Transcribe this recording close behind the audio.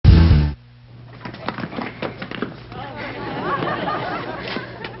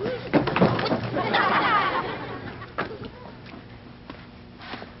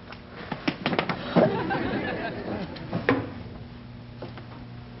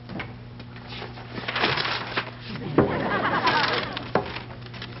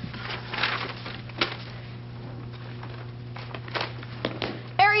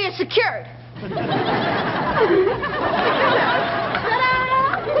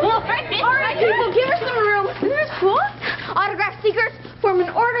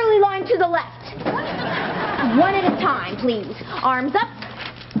the left. One at a time, please. Arms up.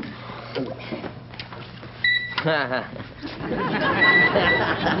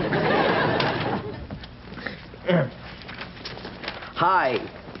 Hi,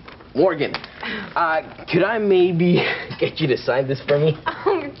 Morgan. Could I maybe get you to sign this for me?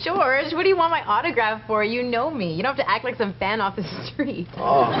 Oh, George, what do you want my autograph for? You know me. You don't have to act like some fan off the street.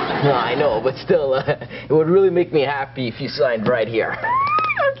 Oh, I know, but still, it would really make me happy if you signed right here.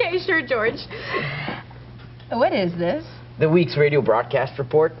 Okay, sure, George. What is this? The week's radio broadcast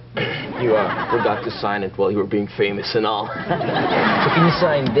report. You forgot to sign it while you were being famous and all. So can you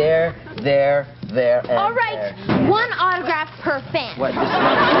sign there, and all right, there. one autograph per fan. What? This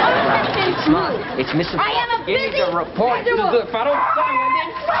is not. It's missing. I am a busy It's a report. If I don't sign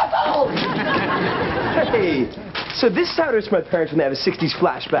it, Hey, so this sounded to my parents when they have a 60s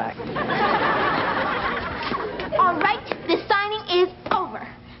flashback. All right, this signing is over.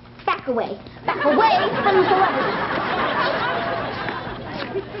 Back away from the celebrity.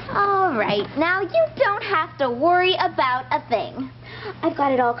 All right, now you don't have to worry about a thing. I've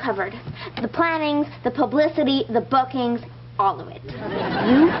got it all covered. The plannings, the publicity, the bookings, all of it.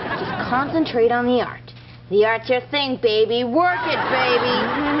 You just concentrate on the art. The art's your thing, baby. Work it, baby.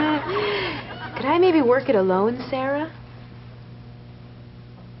 Could I maybe work it alone, Sarah?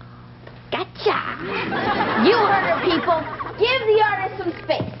 Gotcha. You heard her, people. Give the artist some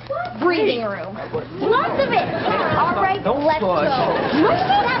space. Breathing room. Lots of it. All right, let's go.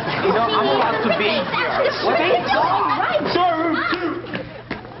 I'm allowed to be here. Okay? All right.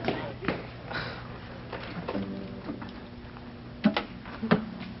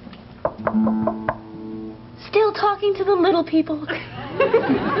 Still talking to the little people.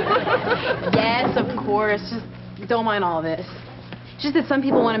 Yes, of course. Just don't mind all this. Just that some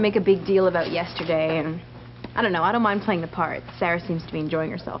people want to make a big deal about yesterday, and I don't know, I don't mind playing the part. Sarah seems to be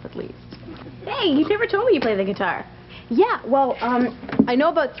enjoying herself, at least. Hey, you never told me you play the guitar. Yeah, well, I know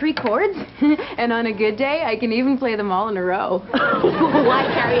about 3 chords, and on a good day, I can even play them all in a row. Why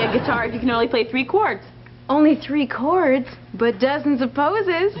carry a guitar if you can only play 3 chords? Only 3 chords, but dozens of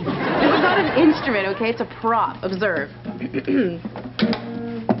poses. This is not an instrument, okay? It's a prop. Observe.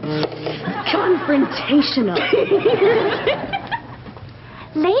 Confrontational.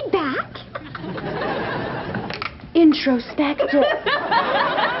 Laid back. Introspective.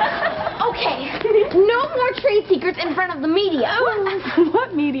 Okay, no more trade secrets in front of the media.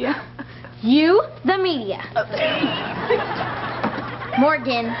 What media? You, the media.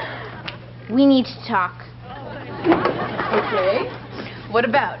 Morgan, we need to talk. Okay. What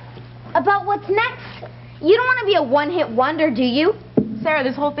about? About what's next. You don't want to be a one-hit wonder, do you? Sarah,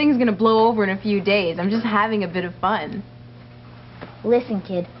 this whole thing's gonna blow over in a few days. I'm just having a bit of fun. Listen,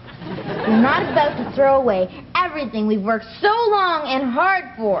 kid. We're not about to throw away everything we've worked so long and hard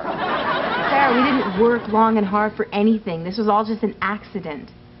for. Sarah, we didn't work long and hard for anything. This was all just an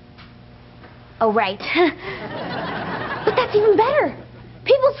accident. Oh, right. But that's even better.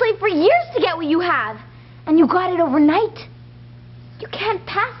 People slaved for years to get what you have. And you got it overnight. You can't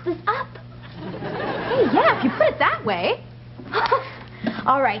pass this up. Hey, yeah, if you put it that way.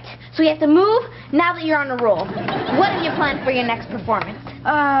 All right, so you have to move now that you're on a roll. What have you planned for your next performance?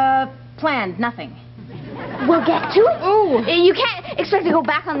 Planned nothing. We'll get to it. Ooh. You can't expect to go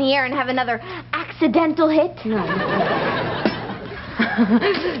back on the air and have another accidental hit. No.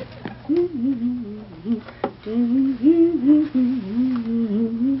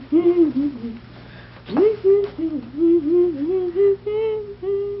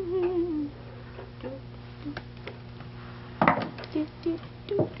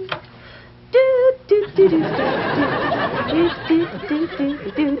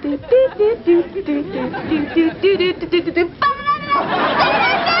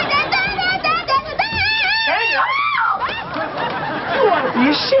 Be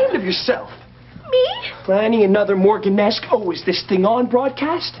ashamed of yourself. Me? Planning another Morgan-esque, oh, is this thing on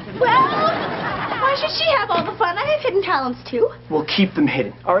broadcast? Well, why should she have all the fun? I have hidden talents, too. We'll keep them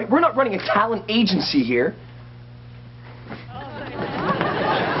hidden, all right? We're not running a talent agency here.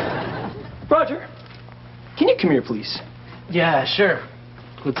 Roger, can you come here, please? Yeah, sure.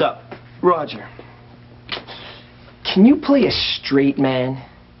 What's up? Roger, can you play a straight man?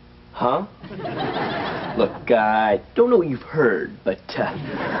 Huh? Look, I don't know what you've heard, but,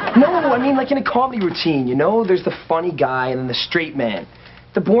 No, I mean like in a comedy routine, you know? There's the funny guy and then the straight man.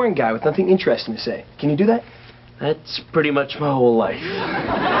 The boring guy with nothing interesting to say. Can you do that? That's pretty much my whole life.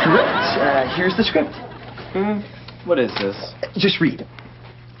 Great. Here's the script. What is this? Just read.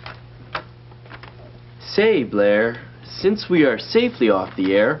 Say, Blair, since we are safely off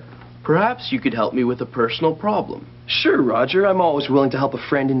the air, perhaps you could help me with a personal problem. Sure, Roger. I'm always willing to help a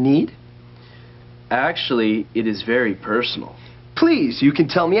friend in need. Actually, it is very personal. Please, you can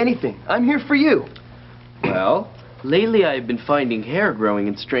tell me anything. I'm here for you. Well, lately I've been finding hair growing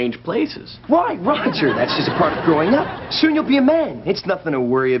in strange places. Why, Roger? That's just a part of growing up. Soon you'll be a man. It's nothing to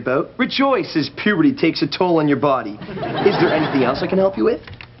worry about. Rejoice as puberty takes a toll on your body. Is there anything else I can help you with?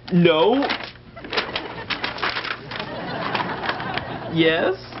 No.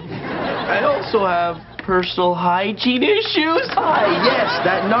 Yes. I also have personal hygiene issues. Ah, yes,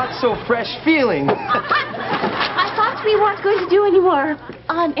 that not-so-fresh feeling. I thought we weren't going to do any more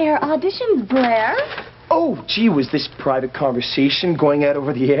on-air auditions, Blair. Oh, gee, was this private conversation going out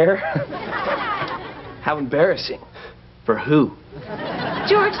over the air? How embarrassing. For who?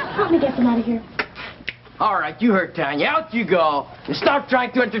 George, help me get them out of here. All right, you heard Tanya. Out you go. And stop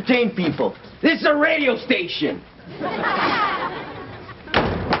trying to entertain people. This is a radio station.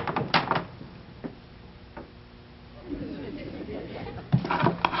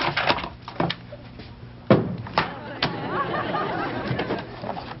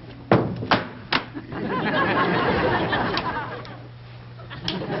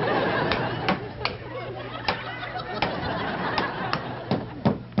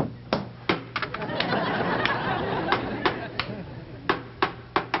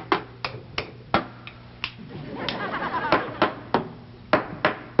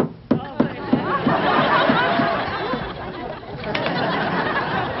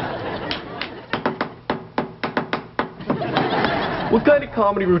 What kind of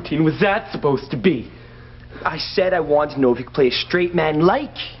comedy routine was that supposed to be? I said I wanted to know if you could play a straight man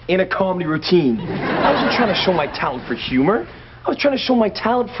like in a comedy routine. I wasn't trying to show my talent for humor. I was trying to show my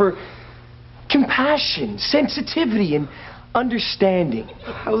talent for compassion, sensitivity, and understanding.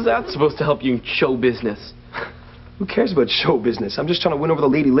 How's that supposed to help you in show business? Who cares about show business? I'm just trying to win over the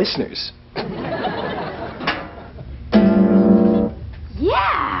lady listeners.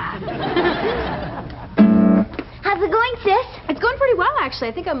 Yeah! How's it going, sis? It's going pretty well, actually.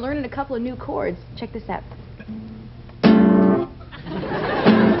 I think I'm learning a couple of new chords. Check this out.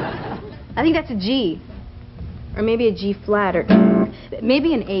 I think that's a G. Or maybe a G flat, or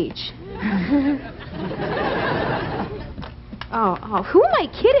maybe an H. Oh, who am I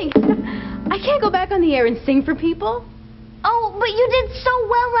kidding? I can't go back on the air and sing for people. Oh, but you did so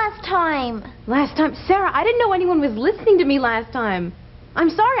well last time. Last time, Sarah, I didn't know anyone was listening to me last time. I'm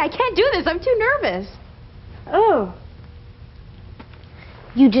sorry, I can't do this. I'm too nervous. Oh.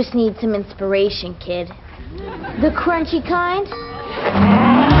 You just need some inspiration, kid. The crunchy kind.